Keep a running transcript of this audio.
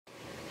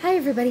Hi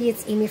everybody,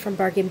 it's Amy from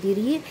Bargain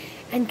Beauty,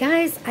 and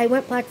guys, I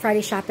went Black Friday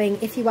shopping.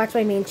 If you watch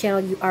my main channel,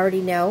 you already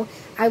know.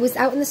 I was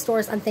out in the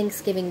stores on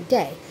Thanksgiving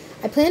Day.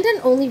 I planned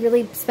on only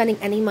really spending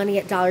any money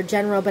at Dollar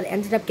General, but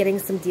ended up getting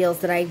some deals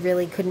that I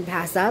really couldn't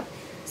pass up.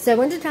 So I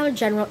went to Dollar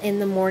General in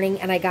the morning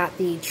and I got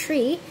the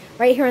tree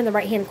right here in the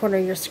right hand corner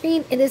of your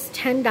screen. It is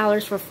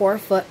 $10 for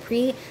 4-foot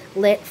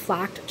pre-lit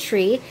flocked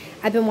tree.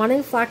 I've been wanting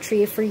a flocked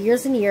tree for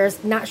years and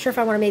years. Not sure if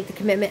I want to make the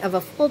commitment of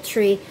a full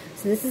tree.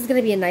 So this is going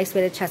to be a nice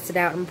way to test it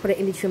out. I'm going to put it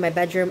in between my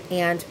bedroom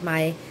and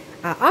my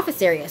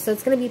office area. So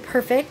it's going to be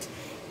perfect.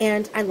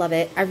 And I love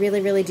it. I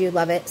really, really do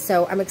love it.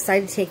 So I'm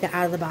excited to take that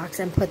out of the box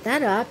and put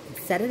that up,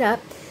 set it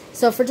up.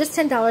 So for just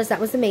 $10, that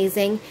was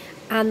amazing.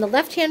 On the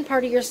left-hand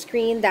part of your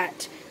screen,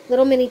 that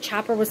little mini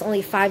chopper was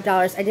only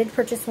 $5. I did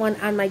purchase one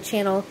on my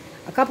channel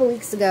a couple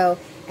weeks ago,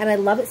 and I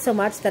love it so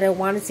much that I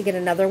wanted to get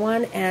another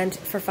one. And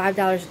for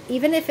 $5,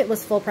 even if it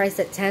was full price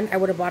at $10, I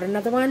would have bought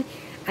another one.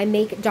 I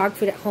make dog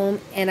food at home,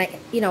 and I,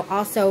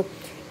 also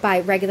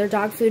buy regular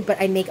dog food,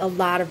 but I make a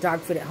lot of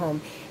dog food at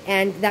home.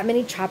 And that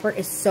mini chopper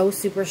is so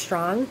super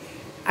strong.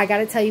 I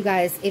gotta tell you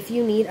guys, if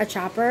you need a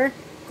chopper,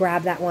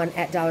 grab that one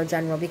at Dollar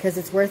General because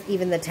it's worth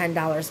even the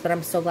 $10, but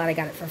I'm so glad I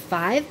got it for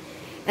 $5.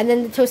 And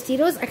then the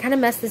Tostitos, I kind of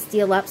messed this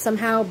deal up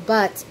somehow,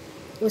 but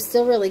it was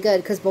still really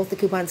good because both the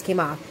coupons came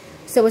off.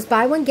 So it was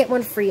buy one, get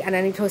one free on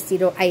any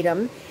Tostito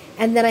item.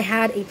 And then I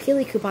had a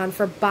Peely coupon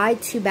for buy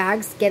 2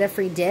 bags, get a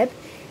free dip.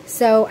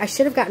 So I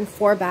should have gotten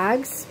 4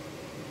 bags,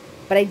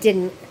 but I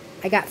didn't.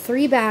 I got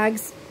 3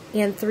 bags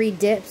and 3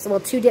 dips. Well,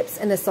 2 dips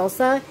and a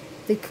salsa.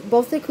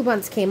 Both the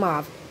coupons came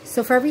off.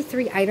 So for every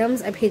 3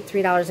 items, I paid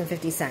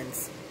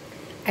 $3.50.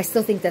 I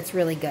still think that's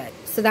really good.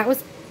 So that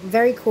was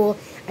very cool.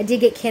 I did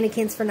get candy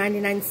canes for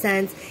 99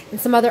 cents and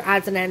some other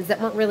odds and ends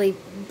that weren't really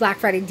Black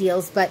Friday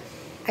deals, but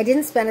I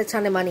didn't spend a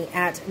ton of money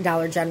at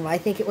Dollar General. I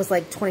think it was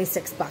like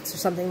 26 bucks or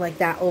something like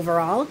that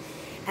overall.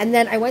 And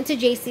then I went to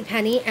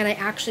jcpenny and I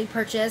actually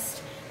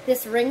purchased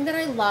this ring that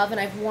I love and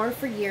I've worn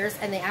for years,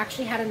 and they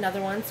actually had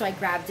another one, so I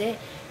grabbed it,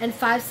 and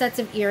 5 sets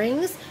of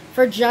earrings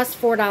for just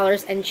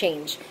 $4 and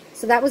change.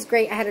 So that was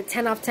great. I had a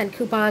 10 off 10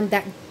 coupon.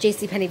 That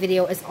jcpenny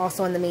video is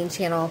also on the main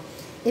channel.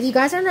 If you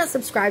guys are not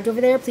subscribed over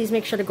there, please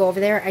make sure to go over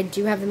there. I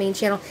do have the main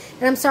channel,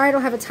 and I'm sorry I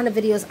don't have a ton of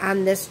videos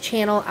on this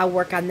channel. I'll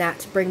work on that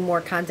to bring more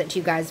content to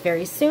you guys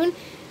very soon.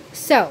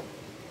 So,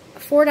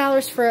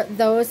 $4 for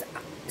those.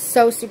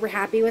 So super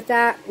happy with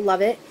that.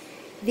 Love it.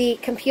 The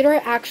computer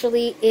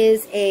actually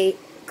is a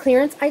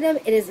clearance item.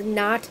 It is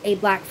not a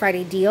Black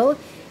Friday deal.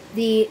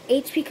 The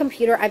HP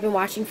computer I've been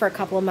watching for a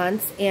couple of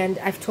months, and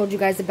I've told you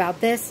guys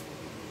about this.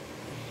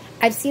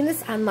 I've seen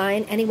this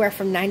online anywhere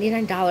from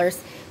 $99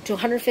 to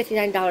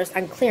 $159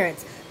 on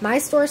clearance. My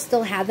store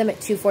still had them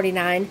at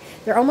 $249.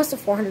 They're almost a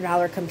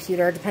 $400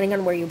 computer, depending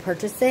on where you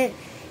purchase it.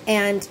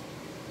 And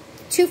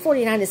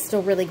 $249 is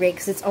still really great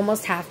because it's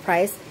almost half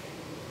price.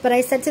 But I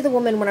said to the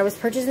woman when I was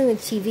purchasing the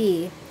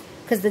TV,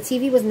 because the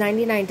TV was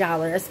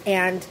 $99,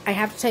 and I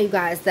have to tell you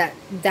guys that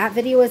that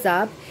video is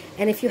up,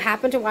 and if you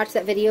happen to watch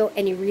that video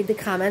and you read the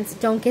comments,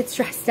 don't get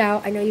stressed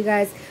out. I know you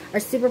guys are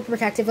super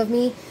protective of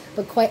me,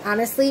 but quite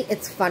honestly,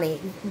 it's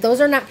funny. Those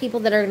are not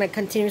people that are going to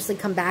continuously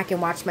come back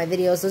and watch my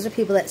videos. Those are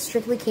people that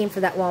strictly came for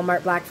that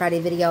Walmart Black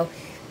Friday video.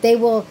 They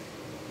will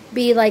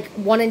be like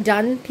one and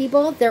done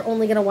people. They're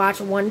only going to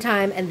watch one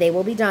time and they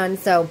will be done.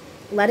 So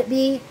let it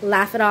be,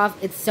 laugh it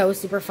off. It's so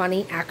super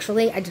funny.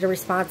 Actually, I did a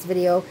response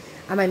video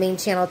on my main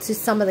channel to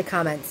some of the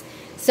comments.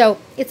 So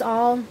it's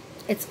all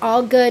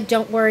good.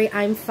 Don't worry,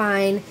 I'm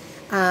fine.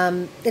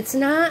 It's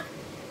not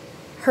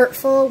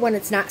hurtful when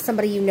it's not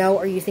somebody you know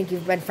or you think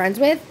you've been friends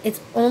with. It's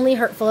only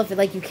hurtful if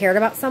like you cared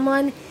about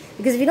someone,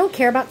 because if you don't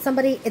care about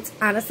somebody, it's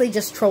honestly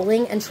just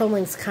trolling, and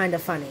trolling's kind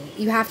of funny.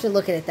 You have to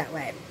look at it that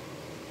way.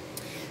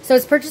 So I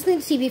was purchasing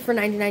the TV for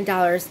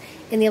 $99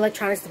 in the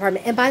electronics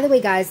department. And by the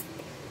way, guys,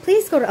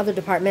 please go to other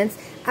departments.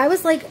 I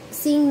was like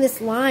seeing this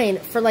line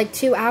for like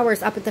 2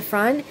 hours up at the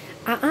front.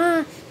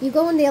 You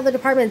go in the other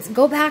departments.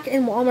 Go back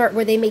in Walmart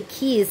where they make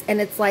keys,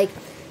 and it's like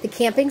the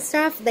camping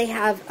stuff. They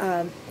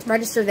have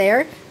register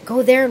there.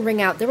 Go there and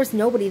ring out. There was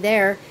nobody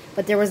there,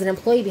 but there was an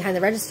employee behind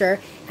the register.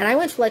 And I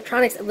went to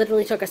electronics. It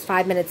literally took us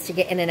 5 minutes to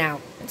get in and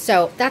out.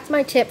 So that's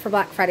my tip for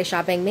Black Friday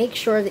shopping. Make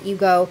sure that you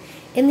go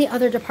in the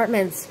other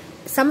departments.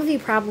 Some of you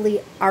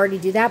probably already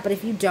do that, but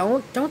if you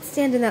don't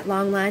stand in that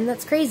long line.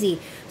 That's crazy.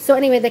 So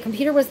anyway, the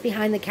computer was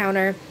behind the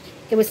counter.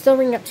 It was still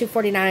ringing up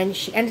 $249.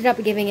 She ended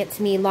up giving it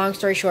to me, long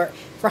story short,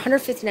 for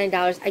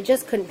 $159. I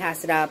just couldn't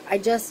pass it up. I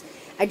just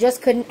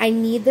couldn't. I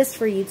need this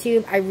for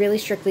YouTube. I really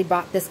strictly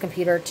bought this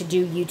computer to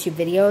do YouTube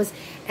videos,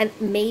 and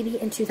maybe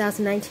in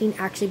 2019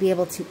 actually be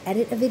able to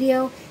edit a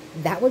video.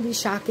 That would be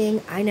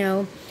shocking, I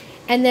know.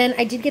 And then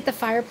I did get the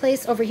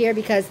fireplace over here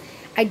because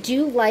I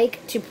do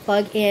like to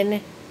plug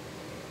in.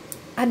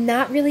 I'm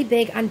not really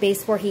big on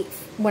baseboard heat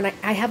when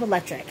I have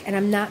electric, and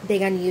I'm not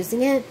big on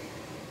using it.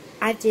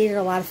 I've dated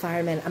a lot of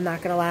firemen, I'm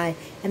not going to lie,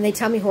 and they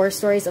tell me horror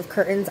stories of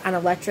curtains on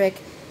electric,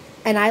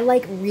 and I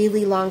like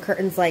really long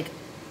curtains, like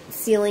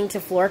ceiling to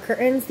floor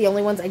curtains. The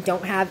only ones I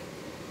don't have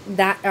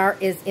that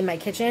is in my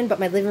kitchen, but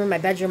my living room, my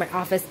bedroom, my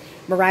office,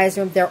 Mariah's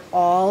room, they're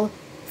all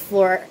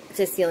floor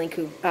to ceiling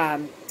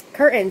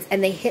curtains,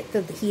 and they hit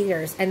the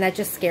heaters, and that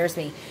just scares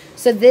me.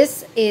 So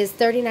this is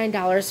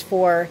 $39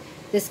 for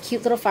this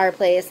cute little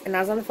fireplace, and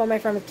I was on the phone with my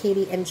friend with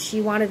Katie, and she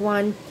wanted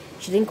one.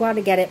 She didn't go out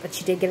to get it, but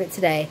she did get it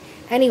today.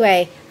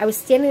 Anyway, I was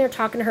standing there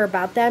talking to her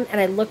about them, and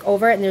I look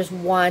over, and there's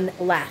one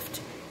left.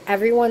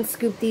 Everyone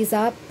scooped these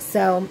up,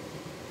 so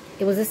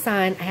it was a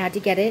sign. I had to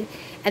get it.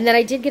 And then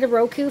I did get a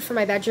Roku for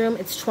my bedroom.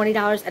 It's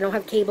 $20. I don't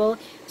have cable,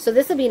 so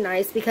this will be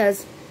nice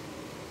because,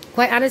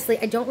 quite honestly,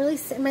 I don't really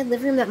sit in my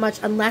living room that much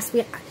unless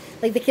the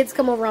kids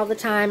come over all the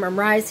time, or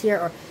Mariah's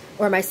here,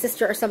 or my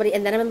sister or somebody,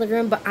 and then I'm in the living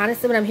room. But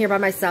honestly, when I'm here by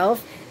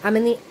myself, I'm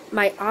in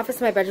my office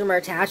and my bedroom are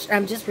attached, and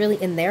I'm just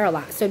really in there a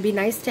lot. So it'd be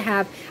nice to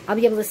have, I'll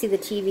be able to see the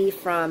TV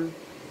from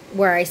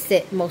where I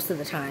sit most of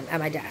the time at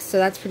my desk. So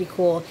that's pretty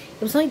cool.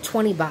 It was only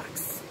 20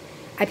 bucks.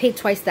 I paid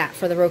twice that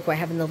for the Roku I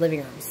have in the living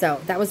room.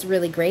 So that was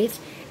really great.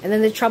 And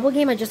then the Trouble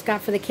game I just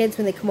got for the kids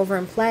when they come over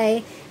and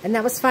play, and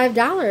that was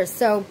 $5.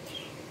 So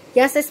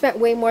yes, I spent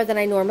way more than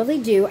I normally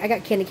do. I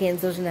got candy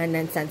canes. Those are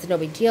 99 cents. No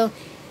big deal.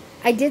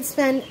 I did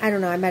spend, I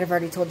don't know, I might have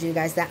already told you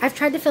guys that. I've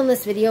tried to film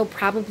this video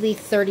probably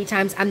 30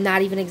 times. I'm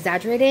not even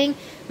exaggerating.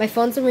 My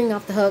phone's been ringing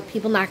off the hook.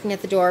 People knocking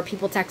at the door.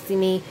 People texting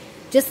me.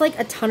 Just like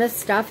a ton of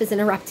stuff is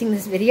interrupting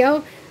this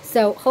video.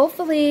 So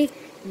hopefully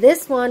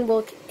this one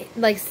will,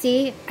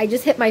 see, I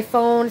just hit my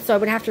phone, so I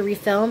would have to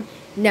refilm.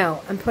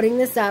 No, I'm putting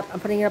this up.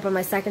 I'm putting it up on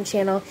my second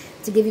channel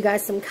to give you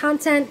guys some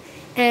content.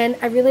 And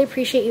I really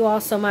appreciate you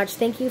all so much.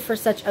 Thank you for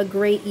such a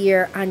great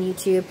year on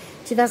YouTube.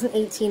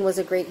 2018 was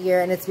a great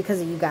year, and it's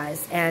because of you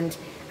guys. And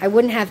I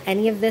wouldn't have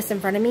any of this in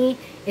front of me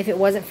if it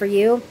wasn't for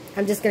you.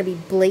 I'm just going to be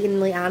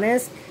blatantly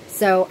honest.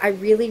 So I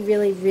really,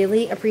 really,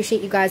 really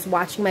appreciate you guys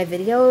watching my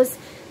videos.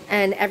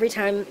 And every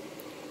time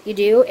you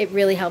do, it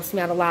really helps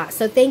me out a lot.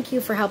 So thank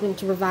you for helping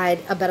to provide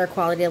a better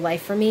quality of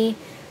life for me.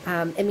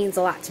 It means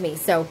a lot to me.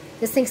 So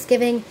this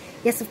Thanksgiving,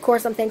 yes, of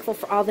course, I'm thankful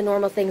for all the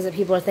normal things that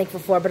people are thankful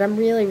for, but I'm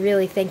really,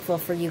 really thankful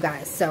for you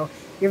guys. So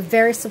you're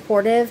very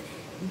supportive,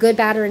 good,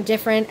 bad, or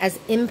indifferent, as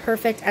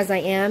imperfect as I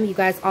am. You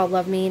guys all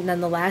love me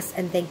nonetheless,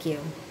 and thank you.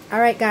 All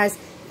right, guys,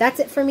 that's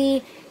it for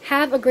me.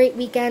 Have a great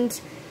weekend.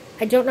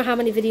 I don't know how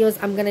many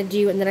videos I'm going to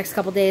do in the next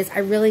couple days. I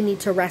really need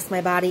to rest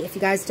my body. If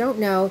you guys don't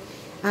know,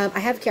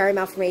 I have carry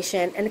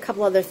malformation and a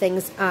couple other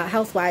things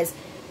health-wise,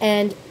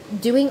 and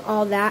doing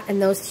all that in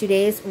those 2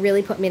 days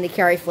really put me into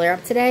carry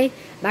flare-up today.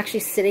 I'm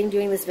actually sitting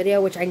doing this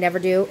video, which I never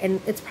do,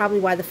 and it's probably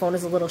why the phone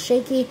is a little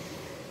shaky.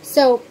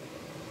 So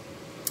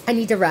I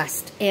need to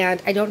rest,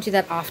 and I don't do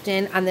that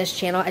often on this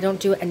channel. I don't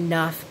do it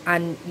enough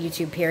on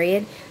YouTube,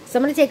 period. So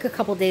I'm going to take a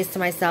couple days to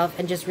myself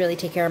and just really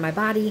take care of my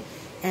body,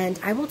 and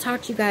I will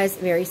talk to you guys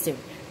very soon.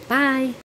 Bye!